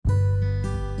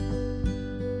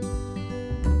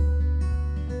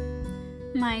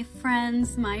My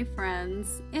friends,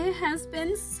 it has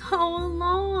been so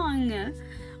long.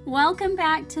 Welcome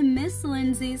back to Miss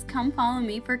Lindsay's Come Follow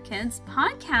Me for Kids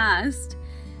podcast.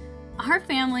 Our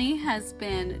family has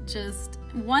been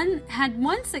had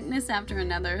one sickness after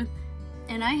another,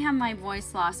 and I have my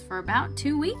voice lost for about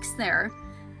 2 weeks there.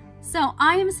 So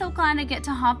I am so glad I get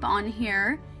to hop on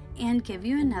here and give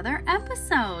you another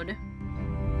episode.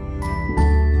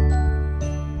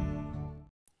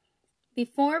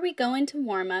 Before we go into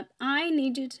warm-up, I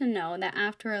need you to know that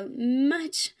after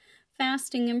much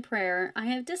fasting and prayer, I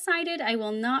have decided I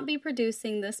will not be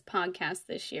producing this podcast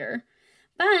this year.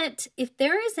 But if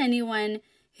there is anyone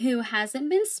who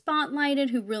hasn't been spotlighted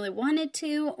who really wanted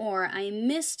to, or I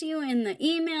missed you in the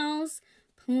emails,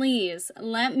 please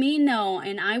let me know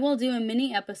and I will do a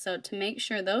mini episode to make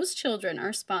sure those children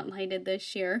are spotlighted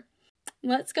this year.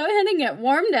 Let's go ahead and get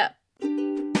warmed up.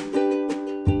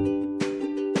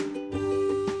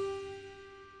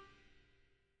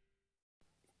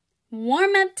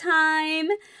 Warm-up time!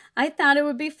 I thought it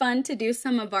would be fun to do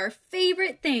some of our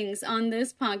favorite things on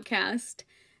this podcast.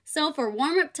 So for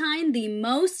warm-up time, the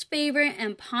most favorite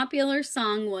and popular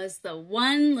song was the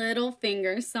One Little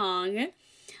Finger song.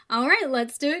 All right,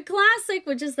 let's do it classic,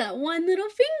 which is that one little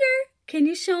finger. Can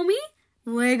you show me?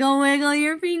 Wiggle, wiggle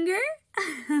your finger.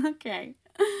 Okay.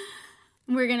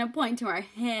 We're going to point to our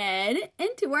head and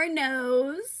to our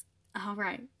nose. All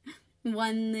right.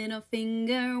 One little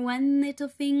finger, one little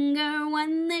finger,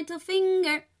 one little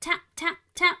finger. Tap, tap,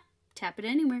 tap. Tap it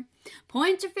anywhere.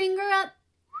 Point your finger up.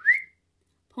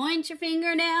 Point your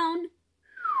finger down.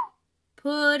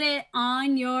 Put it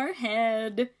on your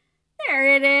head.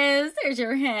 There it is. There's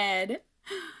your head.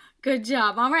 Good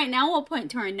job. All right, now we'll point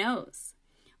to our nose.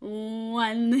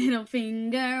 One little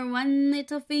finger, one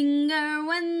little finger,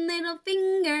 one little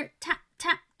finger. Tap,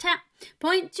 tap, tap.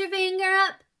 Point your finger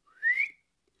up.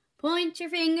 Point your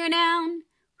finger down.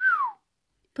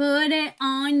 Put it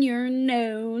on your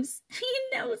nose. You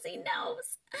nosy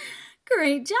nose.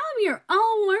 Great job. You're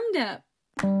all warmed up.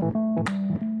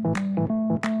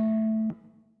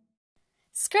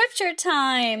 Scripture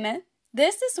time.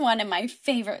 This is one of my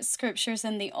favorite scriptures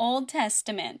in the Old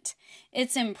Testament.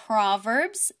 It's in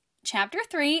Proverbs chapter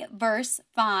 3, verse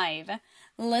 5.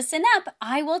 Listen up.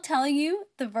 I will tell you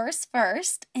the verse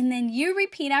first, and then you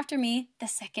repeat after me the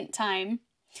second time.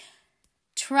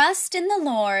 Trust in the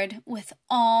Lord with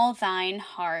all thine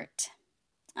heart.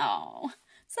 Oh,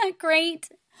 is that great?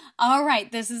 All right,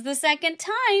 this is the second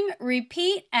time.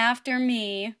 Repeat after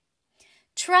me.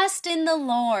 Trust in the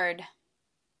Lord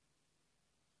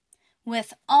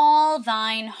with all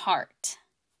thine heart.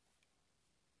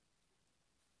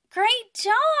 Great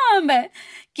job!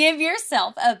 Give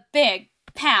yourself a big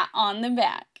pat on the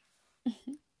back.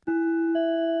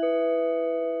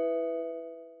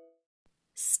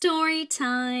 Story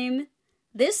time.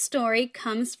 This story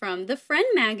comes from the Friend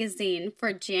magazine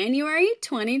for January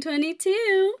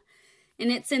 2022,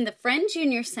 and it's in the Friend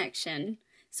Junior section,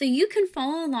 so you can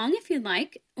follow along if you'd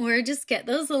like, or just get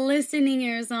those listening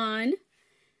ears on.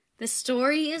 The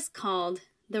story is called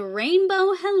The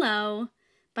Rainbow Hello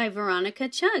by Veronica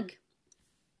Chugg.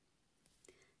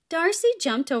 Darcy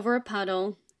jumped over a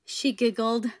puddle. She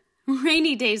giggled.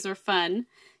 Rainy days were fun.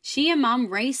 She and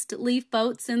Mom raced leaf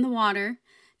boats in the water.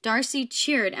 Darcy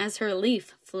cheered as her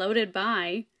leaf floated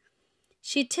by.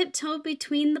 She tiptoed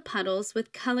between the puddles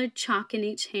with colored chalk in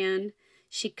each hand.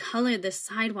 She colored the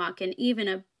sidewalk and even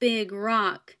a big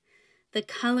rock. The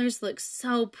colors looked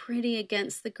so pretty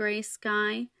against the gray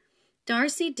sky.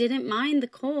 Darcy didn't mind the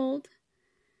cold.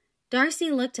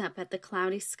 Darcy looked up at the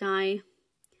cloudy sky.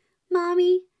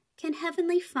 Mommy, can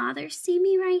Heavenly Father see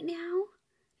me right now?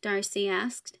 Darcy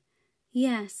asked.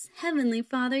 Yes, Heavenly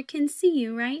Father can see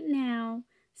you right now,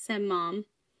 said Mom.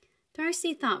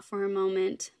 Darcy thought for a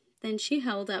moment. Then she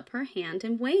held up her hand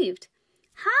and waved.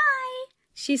 Hi,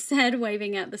 she said,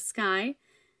 waving at the sky.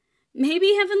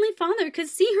 Maybe Heavenly Father could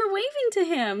see her waving to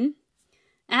him.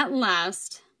 At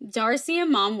last, Darcy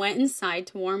and Mom went inside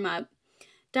to warm up.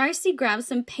 Darcy grabbed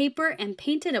some paper and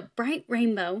painted a bright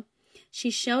rainbow.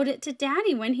 She showed it to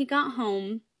Daddy when he got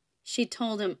home. She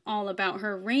told him all about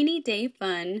her rainy day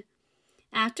fun.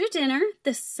 After dinner,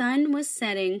 the sun was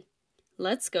setting.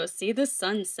 Let's go see the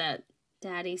sunset,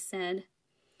 Daddy said.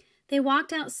 They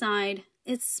walked outside.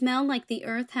 It smelled like the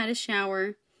earth had a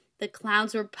shower. The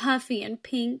clouds were puffy and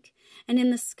pink, and in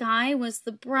the sky was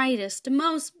the brightest,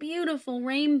 most beautiful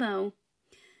rainbow.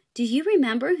 Do you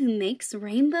remember who makes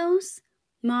rainbows?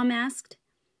 Mom asked.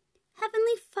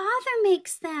 Heavenly Father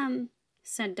makes them,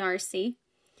 said Darcy.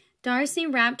 Darcy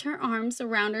wrapped her arms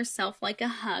around herself like a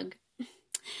hug.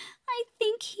 I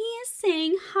think he is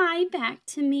saying hi back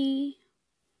to me.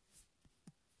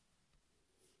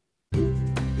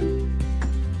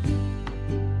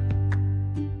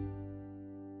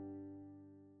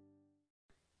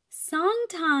 song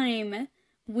time.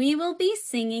 We will be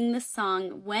singing the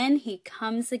song When He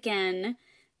Comes Again.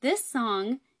 This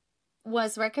song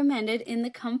was recommended in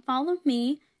the Come Follow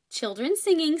Me children's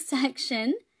singing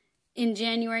section in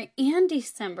January and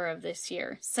December of this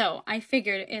year. So I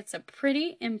figured it's a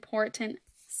pretty important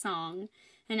song.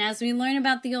 And as we learn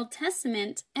about the Old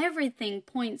Testament, everything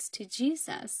points to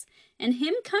Jesus and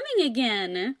Him coming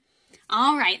again.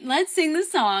 All right, let's sing the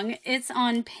song. It's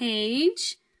on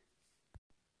page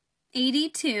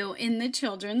 82 in the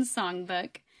children's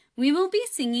songbook. We will be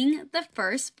singing the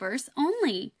first verse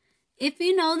only. If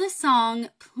you know the song,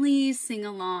 please sing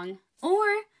along, or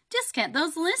just get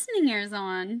those listening ears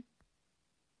on.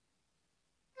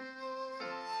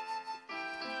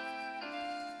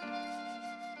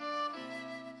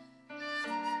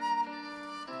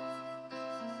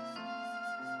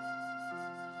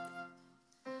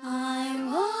 I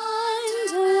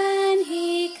wonder when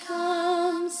He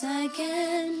comes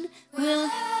again, will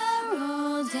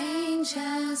herald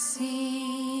angels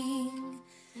sing?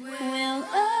 Will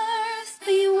earth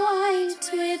be white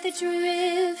with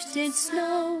drifted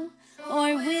snow,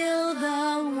 or will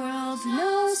the world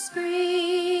know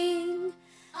spring?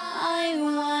 I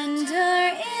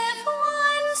wonder if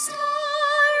one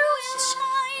star will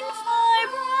shine far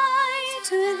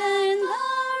brighter than the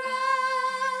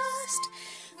rest.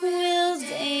 Will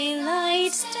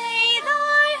daylight stay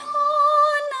thy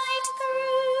whole night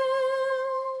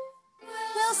through?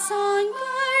 Will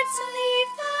songbirds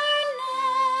leave their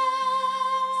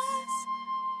nests?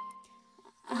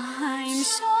 I'm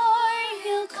sure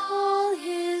He'll call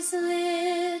His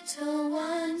little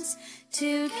ones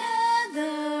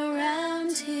together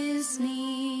round His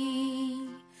knee,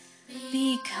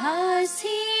 because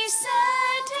He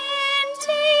said in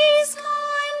days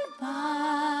gone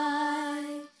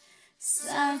by,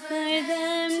 suffer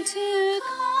them to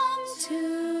come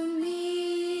to me.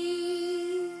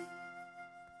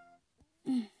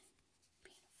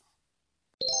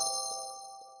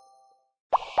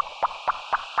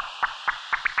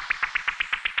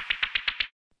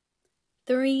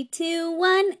 3, 2,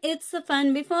 1, it's the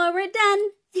fun before we're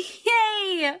done.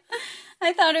 Yay!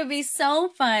 I thought it would be so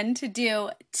fun to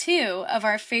do 2 of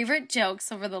our favorite jokes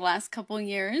over the last couple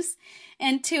years,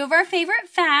 and 2 of our favorite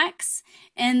facts,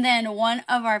 and then 1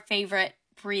 of our favorite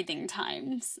breathing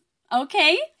times.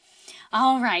 Okay?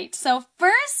 All right, so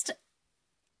first,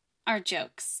 our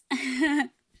jokes.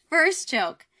 First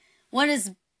joke. What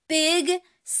is big,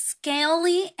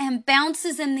 scaly, and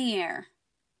bounces in the air?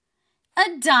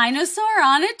 A dinosaur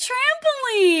on a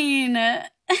trampoline.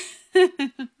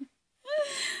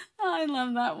 I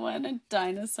love that one. A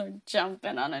dinosaur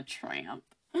jumping on a tramp.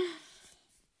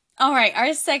 All right,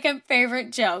 our second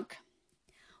favorite joke.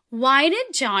 Why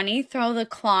did Johnny throw the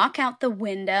clock out the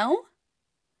window?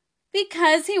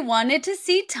 Because he wanted to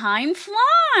see time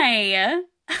fly.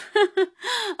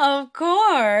 Of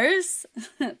course.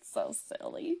 That's so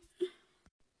silly.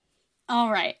 All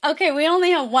right. Okay, we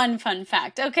only have 1 fun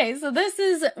fact. Okay, so this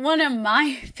is one of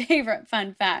my favorite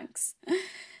fun facts.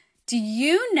 Do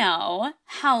you know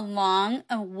how long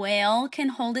a whale can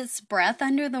hold its breath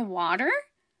under the water?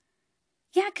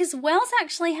 Yeah, because whales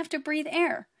actually have to breathe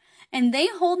air, and they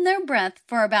hold their breath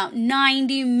for about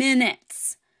 90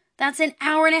 minutes. That's an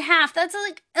hour and a half. That's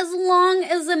like as long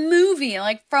as a movie,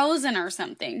 like Frozen or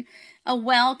something. A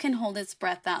whale can hold its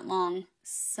breath that long.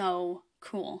 So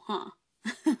cool, huh?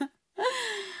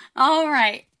 All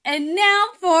right, and now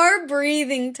for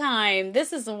breathing time.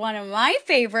 This is one of my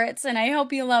favorites, and I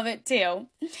hope you love it too.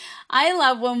 I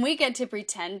love when we get to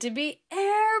pretend to be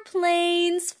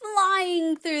airplanes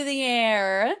flying through the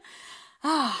air.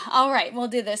 All right, we'll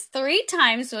do this 3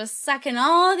 times. We'll suck in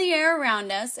all the air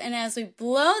around us, and as we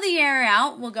blow the air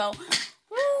out, we'll go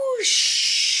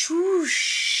whoosh,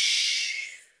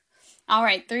 whoosh. All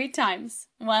right, 3 times.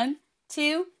 1,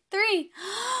 2, 3.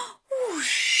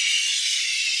 Whoosh.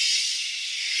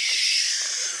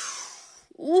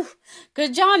 Ooh,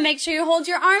 good job. Make sure you hold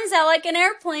your arms out like an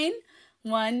airplane.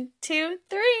 1, 2,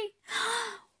 3.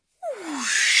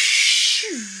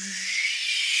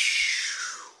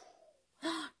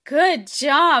 Good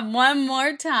job. One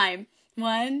more time.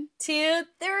 1, 2,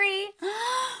 3.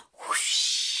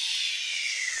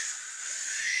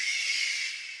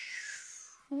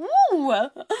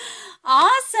 Woo!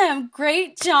 Awesome.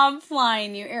 Great job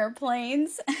flying, you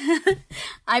airplanes.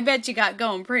 I bet you got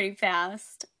going pretty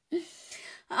fast.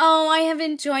 Oh, I have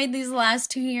enjoyed these last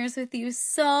 2 years with you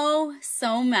so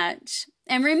much.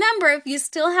 And remember, if you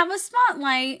still have a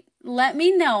spotlight, let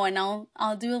me know and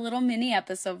I'll do a little mini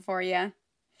episode for you.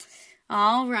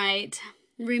 All right.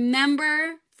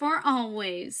 Remember for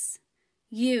always,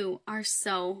 you are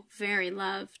so very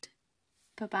loved.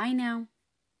 Bye-bye now.